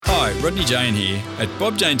Hi, Rodney Jane here. At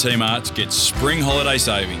Bob Jane T-Mart, get spring holiday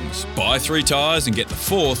savings. Buy 3 tyres and get the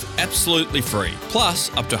 4th absolutely free.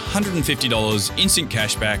 Plus, up to $150 instant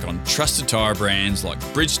cashback on trusted tyre brands like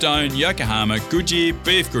Bridgestone, Yokohama, Goodyear,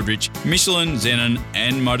 BF Goodrich, Michelin, Zenon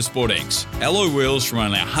and Motorsport X. Alloy wheels from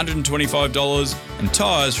only $125 and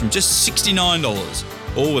tyres from just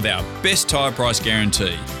 $69. All with our best tyre price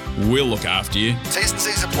guarantee. We'll look after you. T's and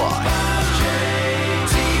C's apply.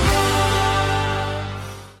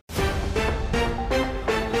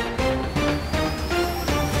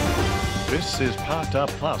 This is Parked Up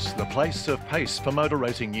Plus, the place of pace for motor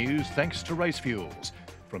racing news thanks to Race Fuels.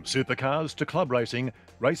 From supercars to club racing,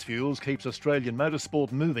 Race Fuels keeps Australian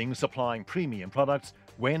motorsport moving, supplying premium products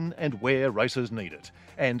when and where racers need it.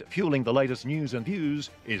 And fueling the latest news and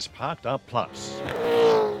views is Parked Up Plus.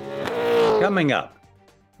 Coming up,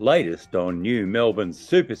 latest on new Melbourne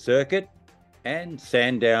Super Circuit and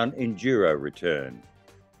Sandown Enduro return.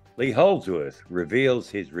 Lee Holdsworth reveals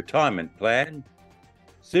his retirement plan.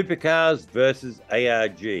 Supercars versus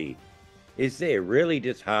ARG. Is there really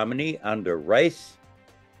disharmony under race?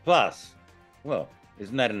 Plus, well,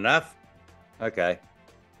 isn't that enough? Okay.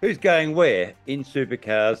 Who's going where in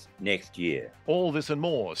supercars next year? All this and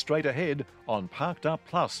more straight ahead on Parked Up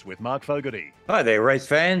Plus with Mark Fogarty. Hi there, race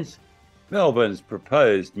fans. Melbourne's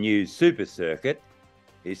proposed new super circuit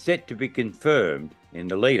is set to be confirmed in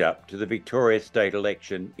the lead up to the Victoria state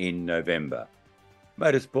election in November.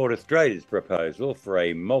 Motorsport Australia's proposal for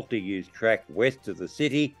a multi-use track west of the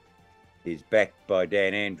city is backed by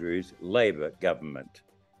Dan Andrews' Labor government.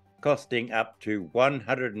 Costing up to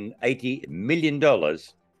 $180 million,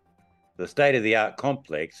 the state-of-the-art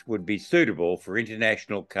complex would be suitable for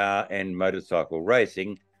international car and motorcycle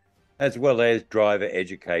racing, as well as driver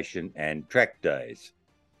education and track days.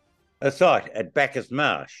 A site at Bacchus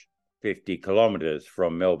Marsh, 50 kilometres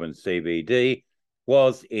from Melbourne CBD,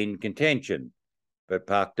 was in contention, but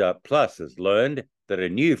Parked Up Plus has learned that a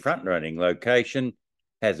new front-running location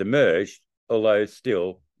has emerged, although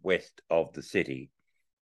still west of the city.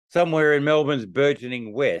 Somewhere in Melbourne's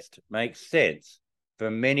burgeoning west makes sense for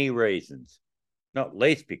many reasons, not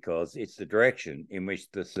least because it's the direction in which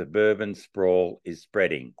the suburban sprawl is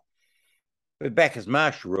spreading. With Bacchus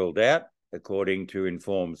Marsh ruled out, according to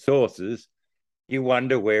informed sources, you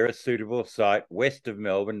wonder where a suitable site west of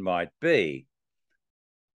Melbourne might be.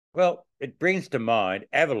 Well, it brings to mind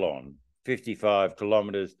Avalon, 55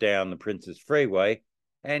 kilometres down the Princes Freeway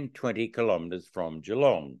and 20 kilometres from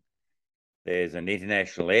Geelong. There's an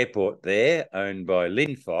international airport there owned by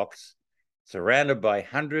Linfox, surrounded by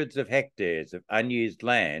hundreds of hectares of unused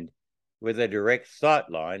land with a direct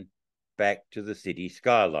sightline back to the city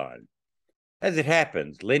skyline. As it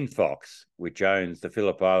happens, Linfox, which owns the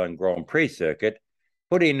Phillip Island Grand Prix circuit,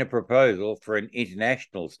 put in a proposal for an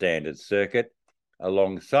international standard circuit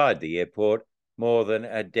alongside the airport more than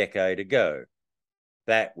a decade ago.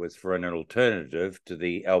 That was for an alternative to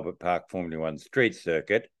the Albert Park Formula One street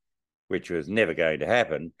circuit, which was never going to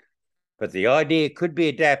happen, but the idea could be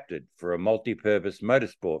adapted for a multi-purpose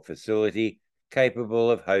motorsport facility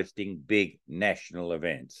capable of hosting big national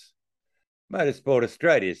events. Motorsport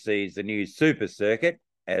Australia sees the new super circuit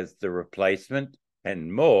as the replacement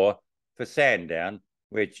and more for Sandown,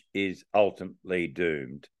 which is ultimately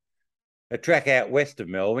doomed. A track out west of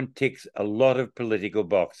Melbourne ticks a lot of political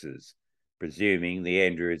boxes, presuming the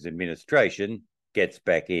Andrews administration gets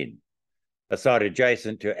back in. A site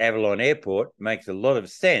adjacent to Avalon Airport makes a lot of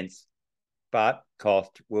sense, but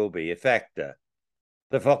cost will be a factor.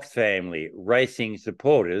 The Fox family, racing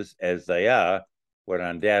supporters as they are, would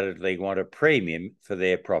undoubtedly want a premium for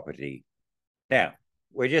their property. Now,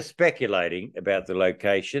 we're just speculating about the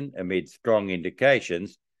location amid strong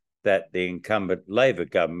indications that the incumbent Labor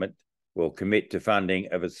government will commit to funding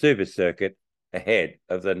of a super circuit ahead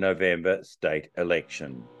of the November state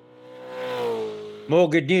election. More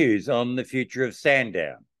good news on the future of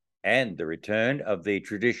Sandown and the return of the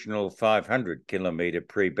traditional 500-kilometre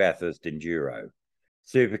pre-Bathurst Enduro.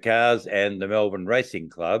 Supercars and the Melbourne Racing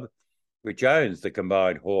Club, which owns the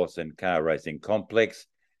combined horse and car racing complex,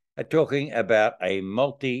 are talking about a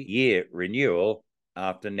multi-year renewal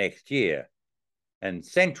after next year. And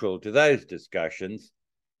central to those discussions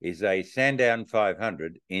is a Sandown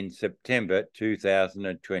 500 in September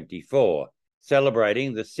 2024,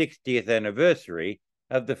 celebrating the 60th anniversary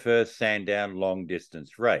of the first Sandown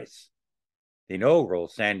long-distance race. The inaugural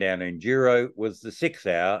Sandown Enduro was the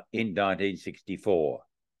 6-hour in 1964.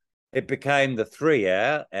 It became the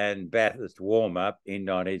 3-hour and Bathurst warm-up in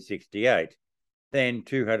 1968, then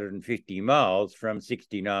 250 miles from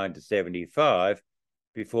 69 to 75,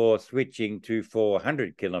 before switching to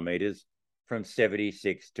 400 kilometres from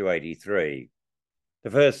 76 to 83.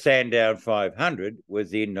 The first Sandown 500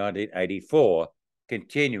 was in 1984,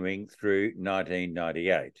 continuing through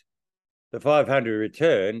 1998. The 500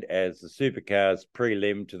 returned as the Supercars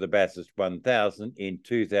prelim to the Bathurst 1000 in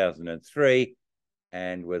 2003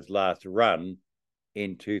 and was last run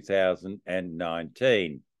in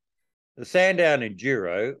 2019. The Sandown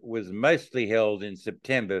Enduro was mostly held in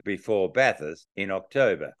September before Bathurst in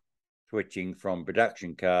October, switching from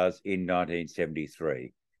production cars in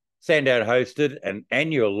 1973. Sandown hosted an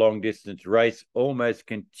annual long-distance race almost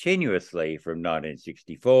continuously from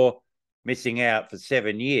 1964, missing out for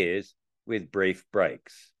 7 years with brief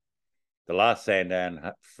breaks. The last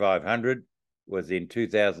Sandown 500 was in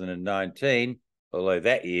 2019, although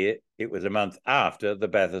that year it was a month after the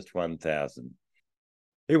Bathurst 1000.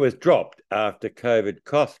 It was dropped after COVID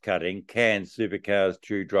cost-cutting canned Supercars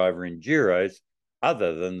True Driver Enduros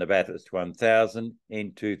other than the Bathurst 1000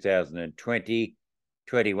 in 2020,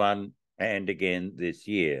 21 and again this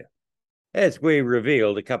year. As we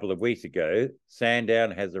revealed a couple of weeks ago,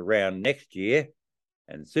 Sandown has a round next year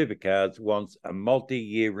and Supercars wants a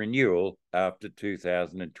multi-year renewal after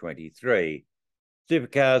 2023.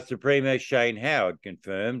 Supercars Supremo Shane Howard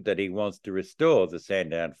confirmed that he wants to restore the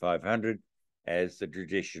Sandown 500 as the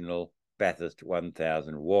traditional Bathurst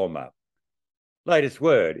 1000 warm-up. Latest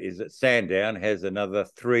word is that Sandown has another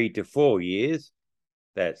 3 to 4 years,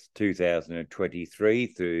 that's 2023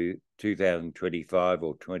 through 2025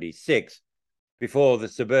 or 26, before the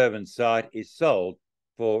suburban site is sold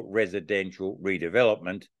for residential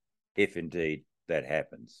redevelopment, if indeed that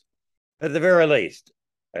happens. At the very least,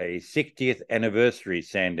 a 60th anniversary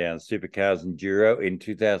Sandown Supercars Enduro in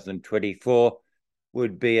 2024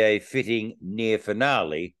 would be a fitting near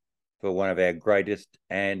finale for one of our greatest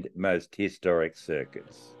and most historic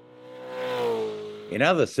circuits. In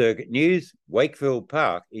other circuit news, Wakefield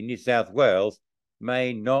Park in New South Wales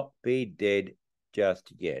may not be dead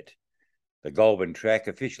just yet. The Goulburn track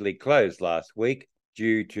officially closed last week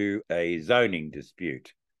due to a zoning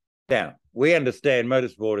dispute. Now, we understand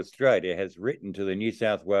Motorsport Australia has written to the New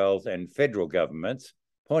South Wales and federal governments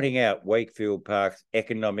pointing out Wakefield Park's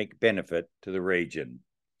economic benefit to the region.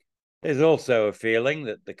 There's also a feeling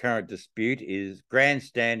that the current dispute is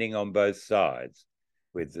grandstanding on both sides,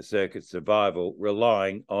 with the circuit's survival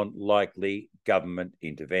relying on likely government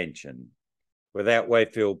intervention. Without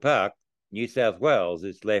Wakefield Park, New South Wales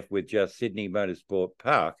is left with just Sydney Motorsport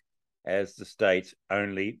Park as the state's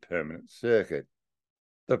only permanent circuit.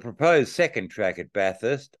 The proposed second track at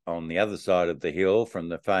Bathurst, on the other side of the hill from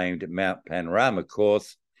the famed Mount Panorama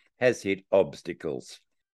course, has hit obstacles.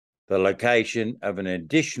 The location of an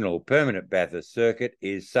additional permanent Bathurst circuit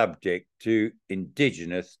is subject to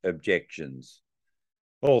Indigenous objections.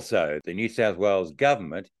 Also, the New South Wales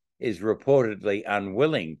government is reportedly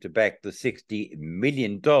unwilling to back the $60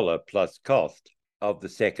 million plus cost of the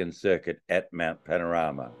second circuit at Mount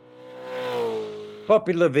Panorama.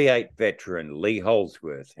 Popular V8 veteran Lee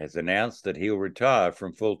Holdsworth has announced that he'll retire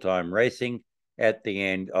from full-time racing at the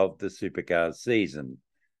end of the Supercars season.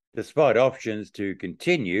 Despite options to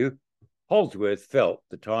continue, Holdsworth felt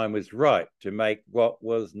the time was right to make what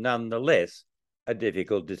was nonetheless a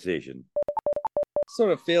difficult decision.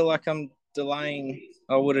 Sort of feel like I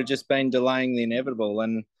would have just been delaying the inevitable.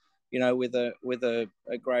 And, you know, with a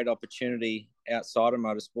great opportunity outside of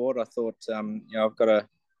motorsport, I thought, I've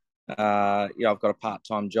got a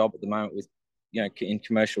part-time job at the moment with, in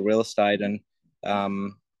commercial real estate, and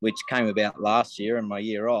which came about last year and my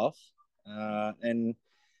year off. And,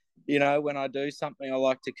 when I do something, I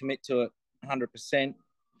like to commit to it 100%.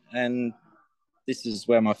 And this is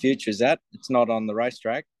where my future is at. It's not on the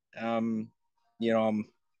racetrack. I'm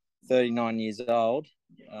 39 years old.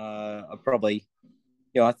 I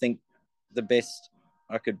think the best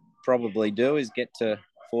I could probably do is get to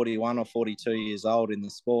 41 or 42 years old in the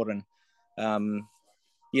sport. And,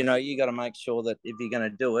 you got to make sure that if you're going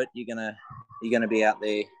to do it, you're going to be out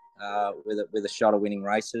there with a shot of winning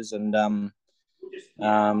races. And,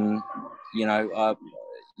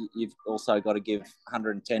 you've also got to give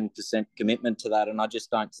 110% commitment to that. And I just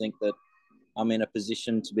don't think that I'm in a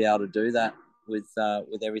position to be able to do that with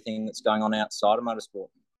everything that's going on outside of motorsport.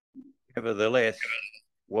 Nevertheless,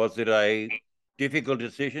 was it a difficult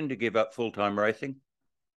decision to give up full-time racing?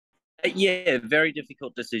 Yeah, very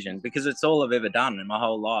difficult decision, because it's all I've ever done in my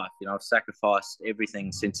whole life. I've sacrificed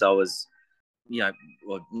everything since I was,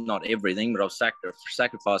 well, not everything, but I've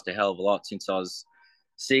sacrificed a hell of a lot since I was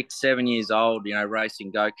 6, 7 years old, racing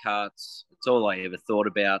go-karts. It's all I ever thought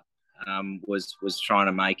about, was trying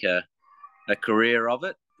to make a career of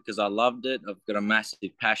it, because I loved it. I've got a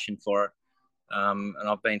massive passion for it. And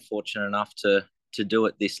I've been fortunate enough to do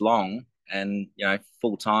it this long and,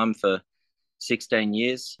 full time for 16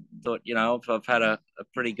 years. Thought, I've had a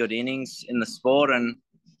pretty good innings in the sport, and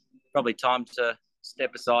probably time to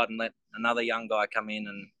step aside and let another young guy come in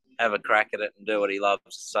and have a crack at it and do what he loves.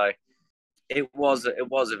 So it was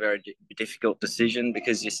a very difficult decision,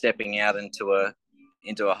 because you're stepping out into a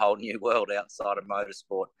whole new world outside of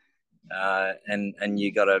motorsport, and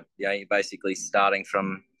you got to, you're basically starting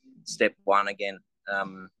from step one again.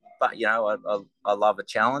 But I love a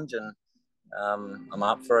challenge, and I'm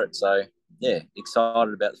up for it. So yeah,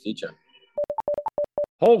 excited about the future.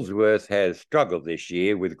 Holdsworth has struggled this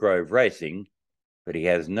year with Grove Racing, but he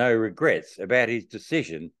has no regrets about his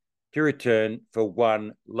decision to return for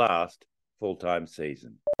one last full-time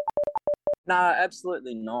season. No,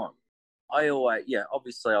 absolutely not.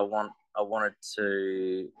 Obviously I wanted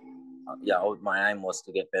to, my aim was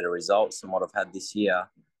to get better results than what I've had this year.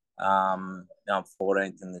 I'm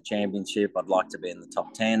 14th in the championship. I'd like to be in the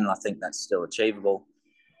top 10, and I think that's still achievable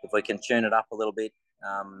if we can tune it up a little bit.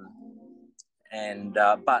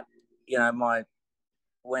 But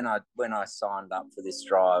when I signed up for this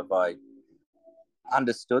drive, I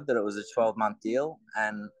understood that it was a 12-month deal,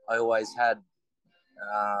 and I always had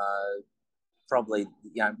probably,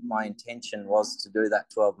 my intention was to do that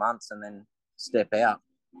 12 months and then step out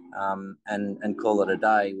and call it a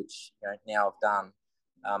day, which now I've done.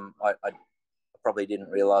 I probably didn't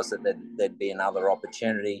realise that there'd be another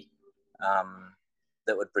opportunity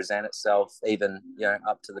that would present itself, even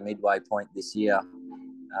up to the midway point this year.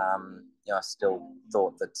 I still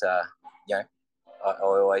thought that I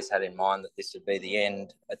always had in mind that this would be the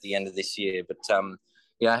end at the end of this year. But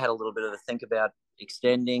I had a little bit of a think about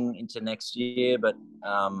extending into next year, but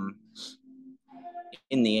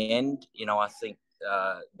in the end, I think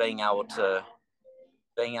being able to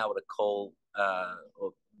call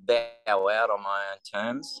or bow out on my own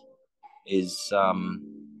terms is,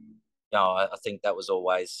 I think that was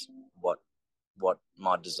always what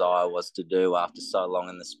my desire was to do after so long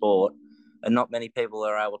in the sport, and not many people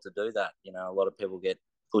are able to do that. A lot of people get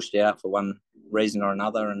pushed out for one reason or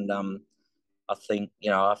another, and I think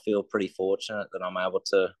I feel pretty fortunate that I'm able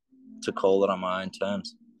to call it on my own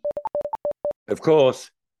terms. Of course,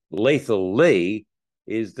 Lethal Lee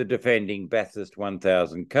is the defending Bathurst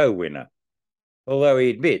 1000 co-winner, although he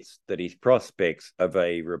admits that his prospects of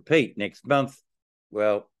a repeat next month,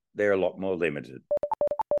 well, they're a lot more limited.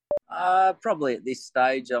 Probably at this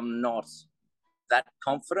stage, I'm not that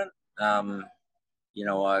confident.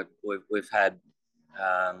 We've had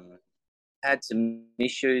some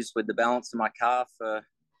issues with the balance of my car for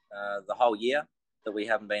the whole year that we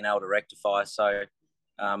haven't been able to rectify. So,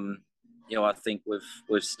 I think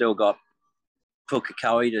we've still got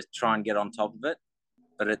Pukekohe to try and get on top of it.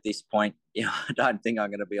 But at this point, I don't think I'm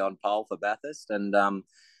going to be on pole for Bathurst. And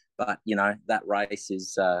but that race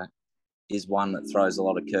is one that throws a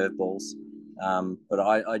lot of curveballs. But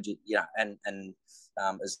I just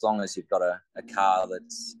as long as you've got a car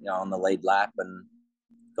that's on the lead lap and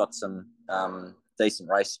got some decent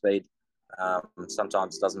race speed,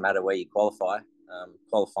 sometimes it doesn't matter where you qualify.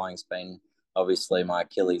 Qualifying's been obviously my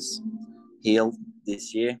Achilles heel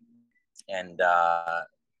this year, and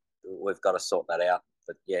we've got to sort that out.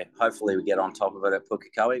 But yeah, hopefully we get on top of it at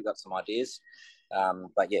Pukekohe. We've got some ideas.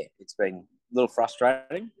 But yeah, it's been a little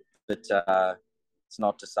frustrating, but it's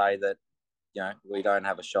not to say that we don't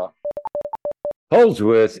have a shot.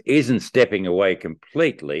 Holdsworth isn't stepping away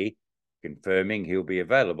completely, confirming he'll be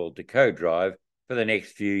available to co-drive for the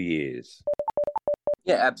next few years.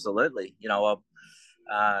 Yeah, absolutely.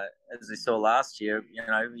 As we saw last year,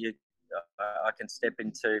 I can step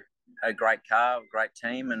into a great car, a great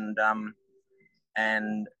team,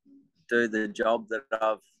 and do the job that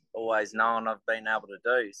I've always known I've been able to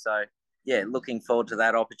do. So, yeah, looking forward to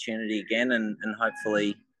that opportunity again, and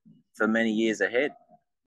hopefully for many years ahead.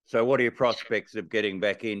 So what are your prospects of getting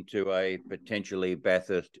back into a potentially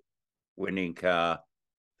Bathurst winning car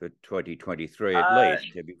for 2023 at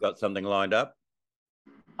least? Have you got something lined up?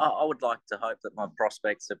 I would like to hope that my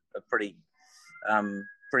prospects are pretty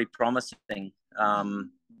promising. At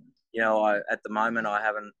the moment I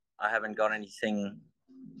haven't got anything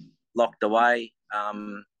locked away.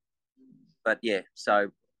 But yeah,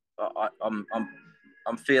 so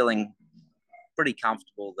I'm feeling pretty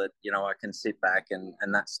comfortable that I can sit back and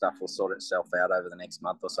that stuff will sort itself out over the next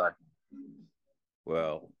month or so.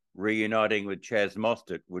 Well, reuniting with Chaz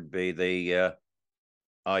Mostert would be the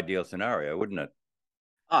ideal scenario, wouldn't it?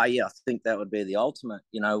 Oh yeah, I think that would be the ultimate.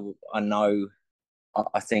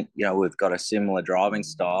 I think we've got a similar driving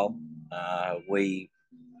style. We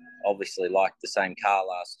obviously liked the same car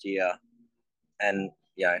last year, and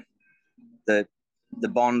the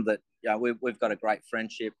bond that we've got a great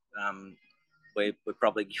friendship. we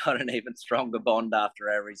probably got an even stronger bond after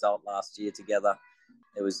our result last year together.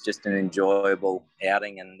 It was just an enjoyable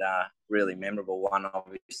outing and really memorable one,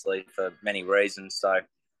 obviously, for many reasons. So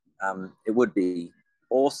it would be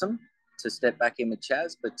awesome to step back in with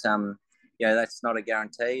Chaz, but that's not a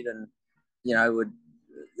guaranteed. And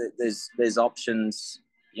there's options,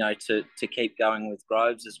 to keep going with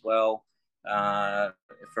Groves as well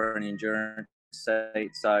for an endurance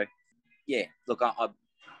seat. So yeah, look, I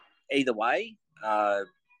either way, I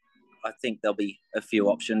think there'll be a few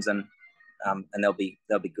options, and there'll be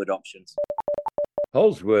good options.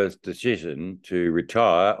 Holsworth's decision to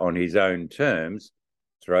retire on his own terms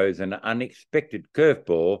throws an unexpected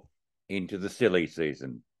curveball into the silly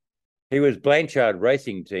season. He was Blanchard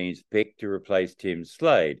Racing Team's pick to replace Tim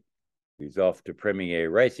Slade, who's off to Premier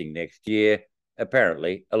Racing next year,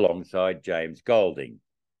 apparently alongside James Golding.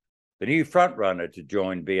 The new frontrunner to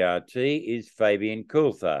join BRT is Fabian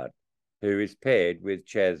Coulthard, who is paired with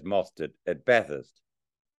Chaz Mostert at Bathurst.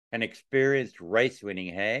 An experienced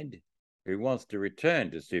race-winning hand who wants to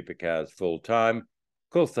return to supercars full-time,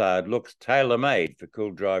 Coulthard looks tailor-made for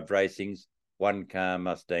Cool Drive Racing's one-car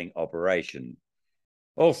Mustang operation.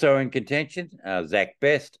 Also in contention are Zach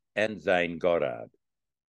Best and Zane Goddard.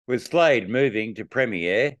 With Slade moving to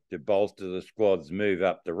Premier to bolster the squad's move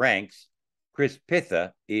up the ranks, Chris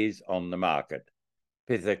Pither is on the market.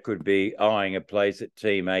 Pither could be eyeing a place at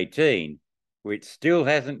Team 18, which still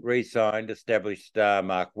hasn't re-signed established star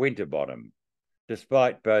Mark Winterbottom,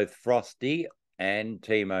 despite both Frosty and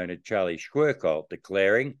team owner Charlie Schwerkolt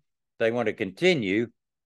declaring they want to continue.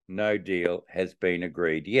 No deal has been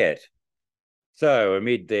agreed yet. So,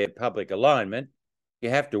 amid their public alignment, you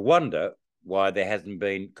have to wonder why there hasn't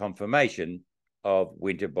been confirmation of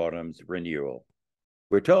Winterbottom's renewal.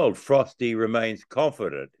 We're told Frosty remains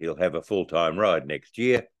confident he'll have a full-time ride next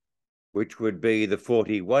year, which would be the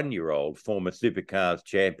 41-year-old former Supercars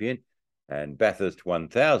champion and Bathurst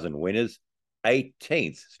 1000 winner's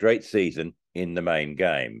 18th straight season in the main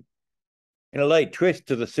game. In a late twist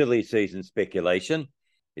to the silly season speculation,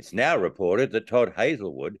 it's now reported that Todd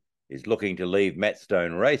Hazelwood is looking to leave Matt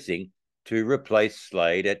Stone Racing to replace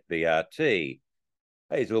Slade at BRT.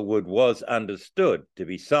 Hazelwood was understood to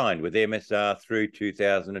be signed with MSR through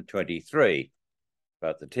 2023,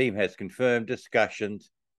 but the team has confirmed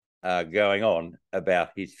discussions are going on about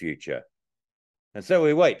his future. And so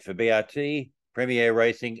we wait for BRT, Premier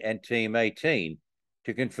Racing and Team 18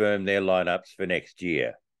 to confirm their lineups for next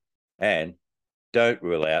year. And don't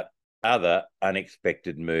rule out other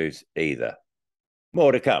unexpected moves either.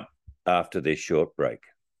 More to come after this short break.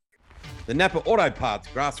 The Napa Auto Parts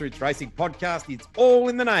Grassroots Racing Podcast is all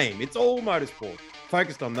in the name. It's all motorsport,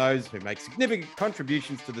 focused on those who make significant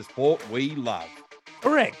contributions to the sport we love.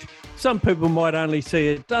 Correct. Some people might only see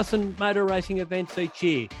a dozen motor racing events each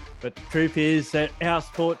year, but the truth is that our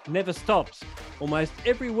sport never stops. Almost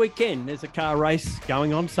every weekend there's a car race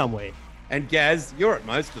going on somewhere. And Gaz, you're at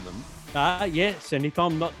most of them. Yes, and if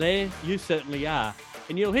I'm not there, you certainly are.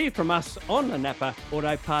 And you'll hear from us on the Napa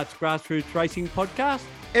Auto Parts Grassroots Racing Podcast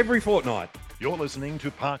every fortnight. You're listening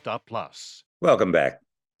to Parked Up Plus. Welcome back.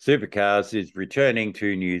 Supercars is returning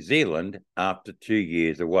to New Zealand after 2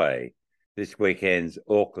 years away. This weekend's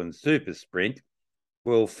Auckland Super Sprint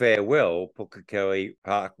will farewell Pukekohe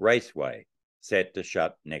Park Raceway, set to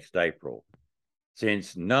shut next April.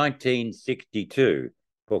 Since 1962,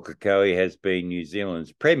 Pukekohe has been New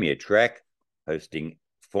Zealand's premier track, hosting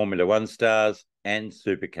Formula One stars and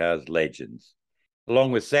Supercars legends.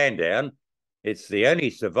 Along with Sandown, it's the only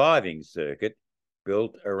surviving circuit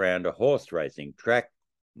built around a horse racing track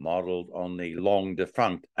modelled on the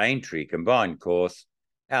long-defunct Aintree combined course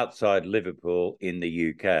outside Liverpool in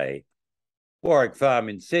the UK. Warwick Farm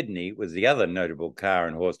in Sydney was the other notable car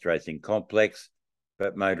and horse racing complex,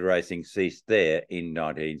 but motor racing ceased there in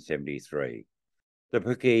 1973. The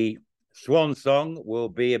Pukekohe Swan Song will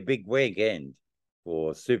be a big weekend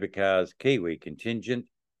for Supercars Kiwi contingent,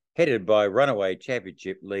 headed by runaway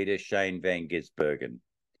championship leader Shane Van Gisbergen.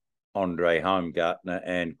 Andre Heimgartner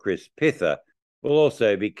and Chris Pither will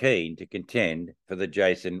also be keen to contend for the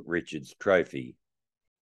Jason Richards Trophy.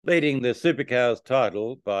 Leading the Supercars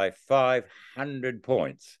title by 500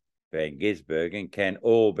 points, Van Gisbergen can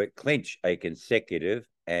all but clinch a consecutive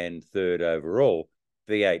and third overall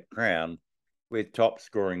V8 crown with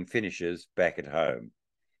top-scoring finishes back at home.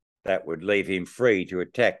 That would leave him free to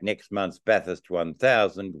attack next month's Bathurst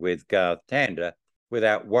 1000 with Garth Tander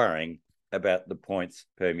without worrying about the points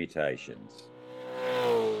permutations.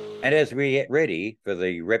 And as we get ready for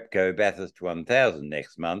the Repco Bathurst 1000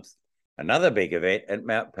 next month, another big event at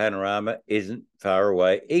Mount Panorama isn't far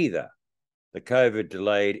away either. The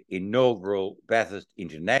COVID-delayed inaugural Bathurst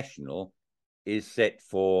International is set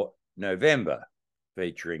for November,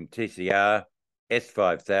 featuring TCR,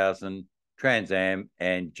 S5000, Trans Am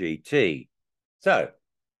and GT. So,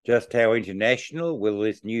 just how international will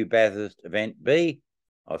this new Bathurst event be?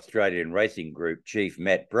 Australian Racing Group Chief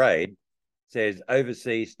Matt Braid says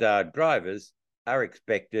overseas star drivers are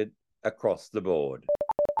expected across the board.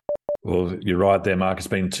 Well, you're right there, Mark. It's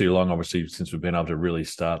been too long, obviously, since we've been able to really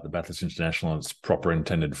start the Bathurst International in its proper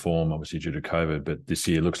intended form, obviously due to COVID. But this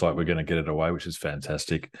year looks like we're going to get it away, which is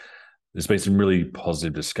fantastic. There's been some really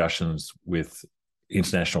positive discussions with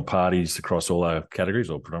international parties across all our categories,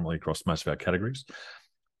 or predominantly across most of our categories.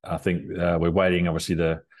 I think we're waiting, obviously,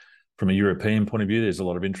 from a European point of view, there's a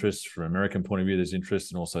lot of interest. From an American point of view, there's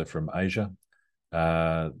interest, and also from Asia.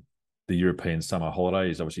 The European summer holiday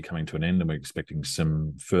is obviously coming to an end, and we're expecting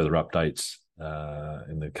some further updates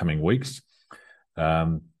in the coming weeks.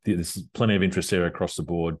 There's plenty of interest there across the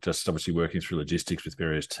board, just obviously working through logistics with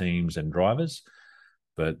various teams and drivers.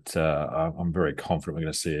 But I'm very confident we're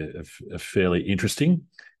going to see a fairly interesting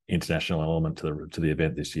international element to the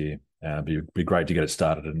event this year. It'd be great to get it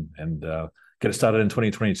started and get it started in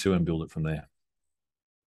 2022 and build it from there.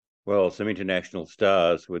 Well, some international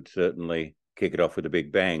stars would certainly kick it off with a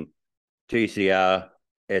big bang. TCR,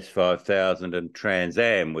 S5000 and Trans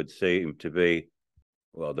Am would seem to be,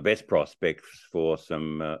 well, the best prospects for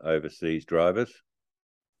some overseas drivers.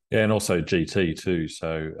 Yeah, and also GT too.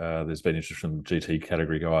 So there's been interest from GT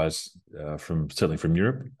category guys certainly from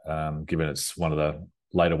Europe, given it's one of the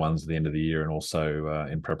later ones at the end of the year, and also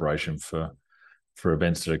in preparation for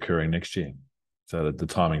events that are occurring next year. So the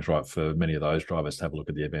timing's right for many of those drivers to have a look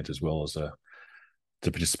at the event as well as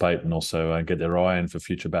to participate, and also get their eye in for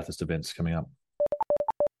future Bathurst events coming up.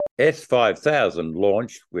 S5000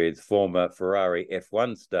 launched with former Ferrari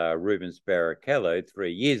F1 star Rubens Barrichello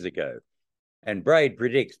 3 years ago, and Braid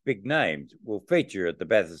predicts big names will feature at the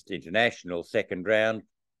Bathurst International second round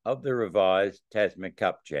of the revised Tasman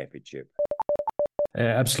Cup Championship.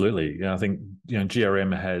 Yeah, absolutely. I think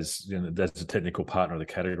GRM has, as a technical partner of the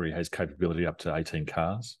category, has capability up to 18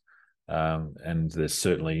 cars. And there's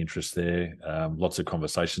certainly interest there. Lots of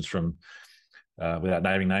conversations from, without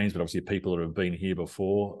naming names, but obviously people that have been here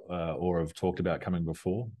before or have talked about coming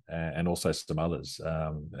before, and also some others.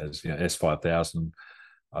 As S5000,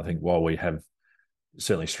 I think while we have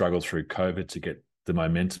certainly struggled through COVID to get the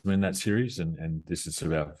momentum in that series, and this is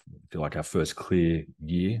sort of our first clear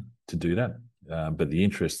year to do that. But the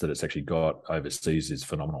interest that it's actually got overseas is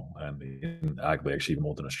phenomenal, and arguably actually even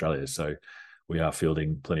more than Australia. So we are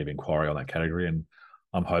fielding plenty of inquiry on that category, and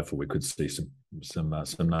I'm hopeful we could see some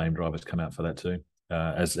name drivers come out for that too,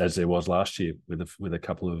 as there was last year with a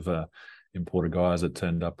couple of imported guys that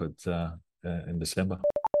turned up in December.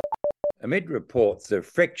 Amid reports of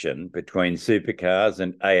friction between supercars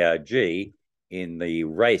and ARG in the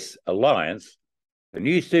Race Alliance, the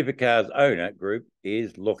new supercars owner group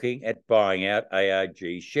is looking at buying out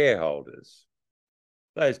ARG shareholders.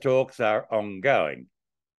 Those talks are ongoing,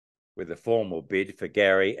 with a formal bid for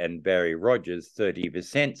Gary and Barry Rogers'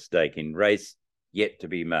 30% stake in Race yet to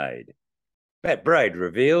be made. Matt Braid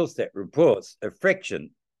reveals that reports of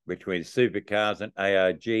friction between supercars and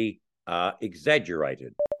ARG are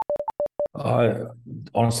exaggerated.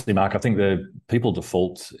 Honestly, Mark, I think the people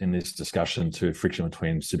default in this discussion to friction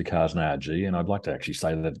between supercars and ARG, and I'd like to actually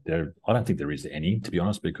say that I don't think there is any, to be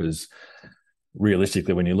honest, because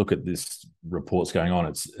realistically, when you look at this reports going on,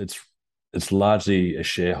 it's largely a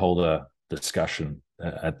shareholder discussion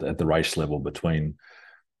at the race level between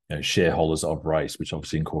shareholders of Race, which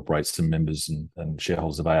obviously incorporates some members and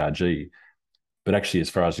shareholders of ARG. But actually, as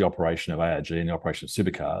far as the operation of ARG and the operation of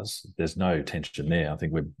supercars, there's no tension there. I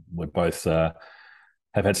think we're both have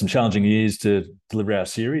had some challenging years to deliver our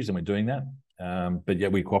series, and we're doing that. But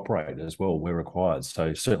yet we cooperate as well where required.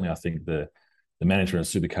 So certainly, I think the management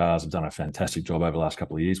of supercars have done a fantastic job over the last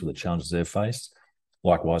couple of years with the challenges they've faced.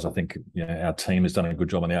 Likewise, I think our team has done a good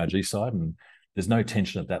job on the ARG side, and there's no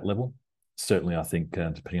tension at that level. Certainly, I think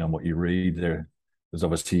depending on what you read, there's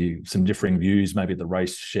obviously some differing views, maybe at the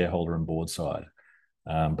Race shareholder and board side.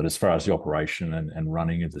 But as far as the operation and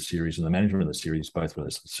running of the series and the management of the series, both with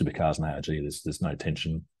supercars and ARG, there's no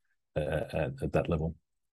tension at that level.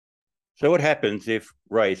 So what happens if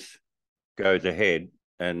Race goes ahead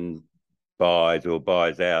and buys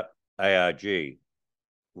out ARG?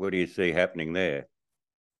 What do you see happening there?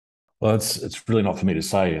 Well, it's really not for me to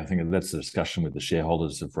say. I think that's the discussion with the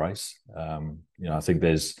shareholders of Race. I think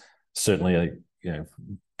there's certainly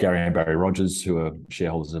Gary and Barry Rogers, who are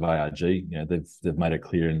shareholders of ARG. They've made it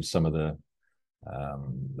clear in some of the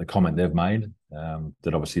comment they've made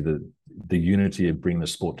that obviously the unity of bringing the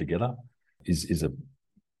sport together is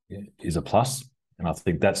a plus. And I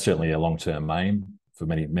think that's certainly a long-term aim for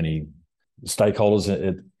many stakeholders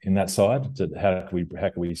in that side. That how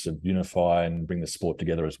can we sort of unify and bring the sport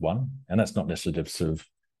together as one? And that's not necessarily to sort of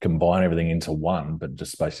combine everything into one, but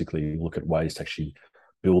just basically look at ways to actually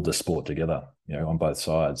build the sport together, on both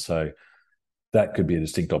sides. So that could be a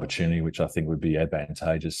distinct opportunity, which I think would be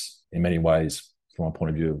advantageous in many ways from a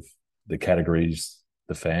point of view of the categories,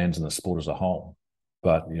 the fans, and the sport as a whole.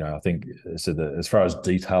 But I think as far as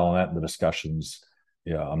detail on that, the discussions,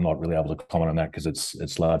 I'm not really able to comment on that because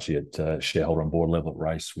it's largely at shareholder and board level at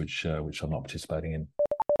Race, which I'm not participating in.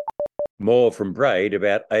 More from Braid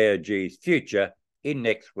about AOG's future in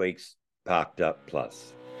next week's Parked Up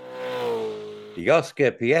Plus. The Oscar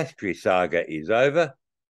Piastri saga is over,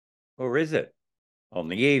 or is it? On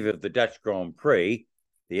the eve of the Dutch Grand Prix,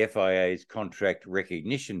 the FIA's Contract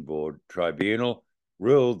Recognition Board tribunal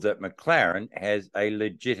ruled that McLaren has a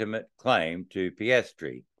legitimate claim to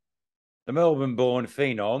Piastri. The Melbourne-born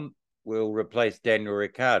phenom will replace Daniel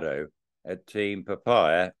Ricciardo at Team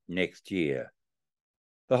Papaya next year.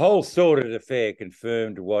 The whole sordid affair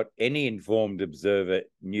confirmed what any informed observer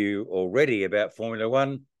knew already about Formula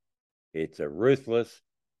One. It's a ruthless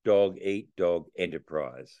dog-eat-dog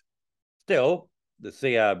enterprise. Still, the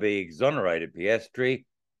CRB exonerated Piastri,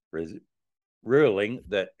 ruling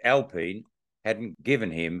that Alpine hadn't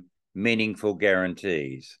given him meaningful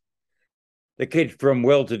guarantees. The kid from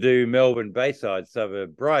well-to-do Melbourne Bayside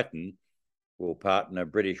suburb Brighton will partner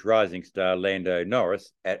British rising star Lando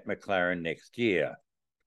Norris at McLaren next year.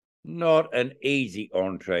 Not an easy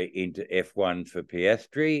entree into F1 for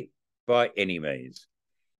Piastri by any means,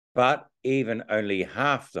 but even only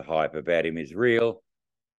half the hype about him is real.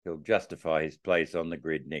 He'll justify his place on the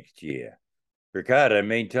grid next year. Ricciardo,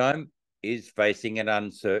 meantime, is facing an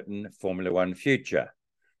uncertain Formula One future.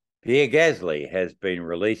 Pierre Gasly has been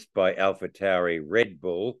released by AlphaTauri Red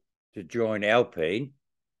Bull to join Alpine,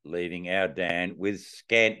 leaving our Dan with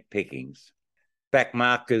scant pickings.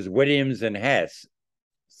 Backmarkers Williams and Haas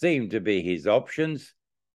seem to be his options,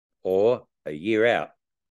 or a year out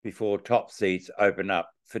before top seats open up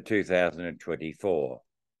for 2024.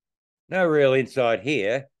 No real insight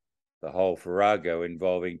here. The whole farrago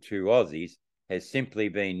involving two Aussies has simply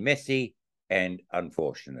been messy and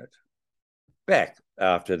unfortunate. Back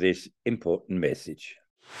after this important message.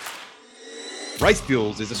 Race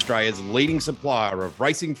Fuels is Australia's leading supplier of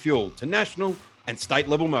racing fuel to national and state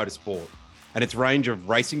level motorsport, and its range of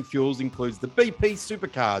racing fuels includes the BP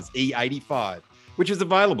Supercars E85, which is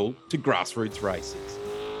available to grassroots races.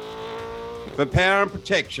 For power and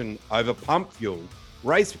protection over pump fuel,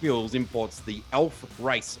 Race Fuels imports the Elf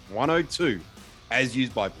Race 102, as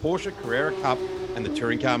used by Porsche Carrera Cup and the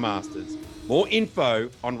Touring Car Masters. More info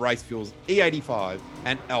on Race Fuels E85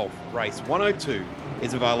 and Elf Race 102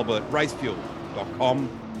 is available at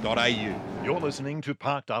racefuel.com.au. You're listening to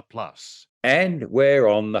Parked Up Plus. And we're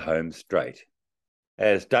on the home straight.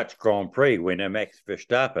 As Dutch Grand Prix winner Max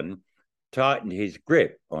Verstappen tightened his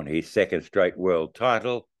grip on his second straight world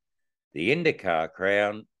title, the IndyCar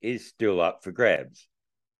crown is still up for grabs.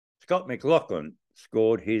 Scott McLaughlin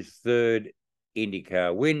scored his third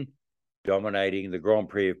IndyCar win, dominating the Grand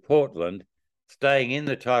Prix of Portland, staying in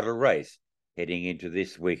the title race heading into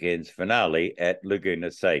this weekend's finale at Laguna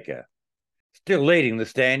Seca. Still leading the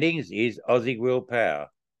standings is Aussie Will Power,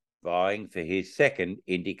 vying for his second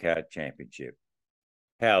IndyCar championship.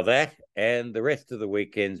 How that and the rest of the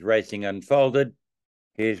weekend's racing unfolded,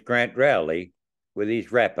 here's Grant Rowley with his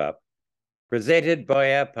wrap-up, presented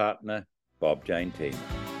by our partner, Bob Jane Team.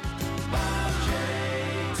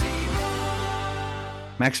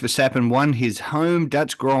 Max Verstappen won his home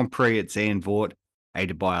Dutch Grand Prix at Zandvoort,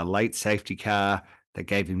 aided by a late safety car that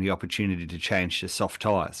gave him the opportunity to change to soft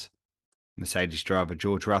tyres. Mercedes driver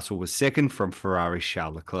George Russell was second from Ferrari's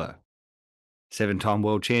Charles Leclerc. Seven-time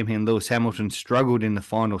world champion Lewis Hamilton struggled in the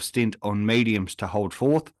final stint on mediums to hold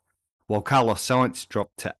fourth, while Carlos Sainz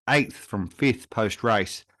dropped to 8th from 5th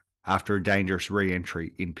post-race after a dangerous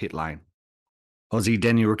re-entry in pit lane. Aussie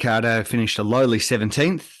Daniel Ricciardo finished a lowly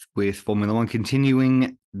 17th, with Formula One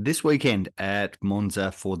continuing this weekend at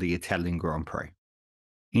Monza for the Italian Grand Prix.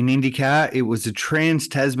 In IndyCar, it was a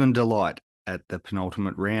Trans-Tasman delight at the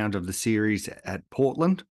penultimate round of the series at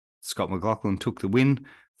Portland. Scott McLaughlin took the win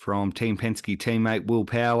from Team Penske teammate Will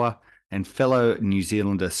Power and fellow New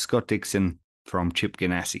Zealander Scott Dixon from Chip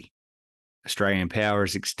Ganassi. Australian Power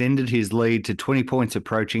has extended his lead to 20 points,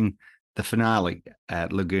 approaching the finale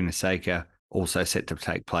at Laguna Seca, also set to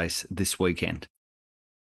take place this weekend.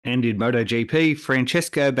 And in MotoGP,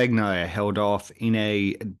 Francesco Bagnaia held off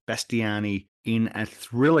Ine Bastiani in a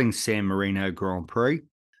thrilling San Marino Grand Prix.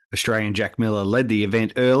 Australian Jack Miller led the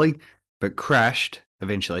event early, but crashed,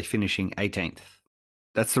 eventually finishing 18th.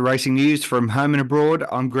 That's the racing news from home and abroad.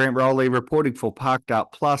 I'm Grant Rowley reporting for Parked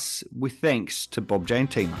Up Plus with thanks to Bob Jane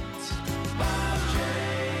Teamarts.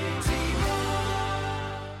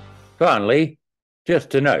 Finally, just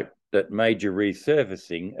to note that major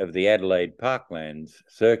resurfacing of the Adelaide Parklands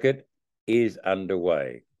circuit is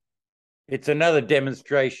underway. It's another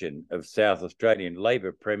demonstration of South Australian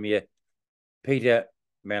Labor Premier Peter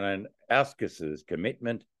Malinauskas'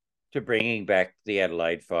 commitment to bringing back the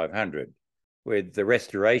Adelaide 500. With the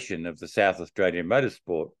restoration of the South Australian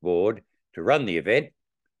Motorsport Board to run the event,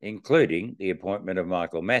 including the appointment of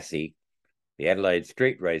Michael Massey, the Adelaide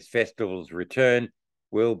Street Race Festival's return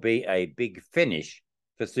will be a big finish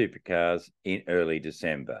for supercars in early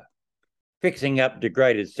December. Fixing up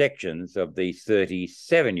degraded sections of the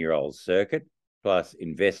 37-year-old circuit, plus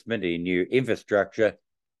investment in new infrastructure,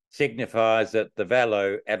 signifies that the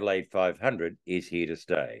Valo Adelaide 500 is here to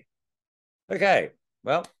stay. Okay,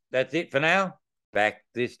 well, that's it for now. Back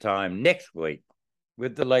this time next week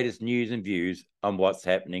with the latest news and views on what's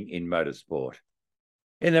happening in motorsport.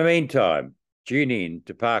 In the meantime, tune in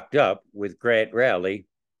to Parked Up with Grant Rowley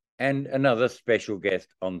and another special guest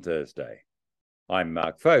on Thursday. I'm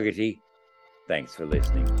Mark Fogarty. Thanks for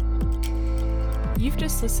listening. You've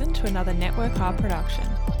just listened to another Network R production.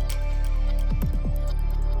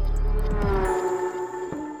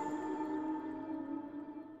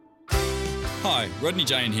 Hi, Rodney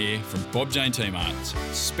Jane here from Bob Jane Teamarts,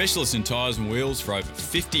 specialists in tyres and wheels for over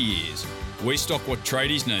 50 years. We stock what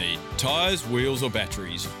tradies need, tyres, wheels or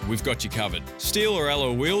batteries, we've got you covered. Steel or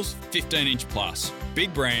alloy wheels, 15-inch plus.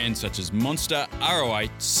 Big brands such as Monster, RO8,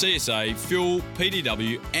 CSA, Fuel,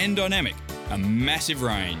 PDW and Dynamic. A massive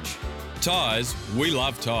range. Tyres, we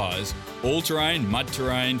love tyres. All-terrain,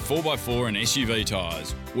 mud-terrain, 4x4 and SUV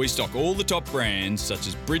tyres. We stock all the top brands such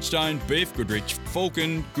as Bridgestone, BF Goodrich,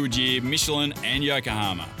 Falcon, Goodyear, Michelin and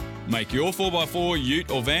Yokohama. Make your 4x4,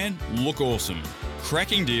 ute or van look awesome.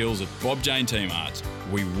 Cracking deals at Bob Jane Teamarts.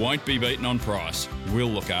 We won't be beaten on price. We'll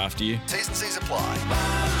look after you. T's and C's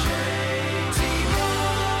apply.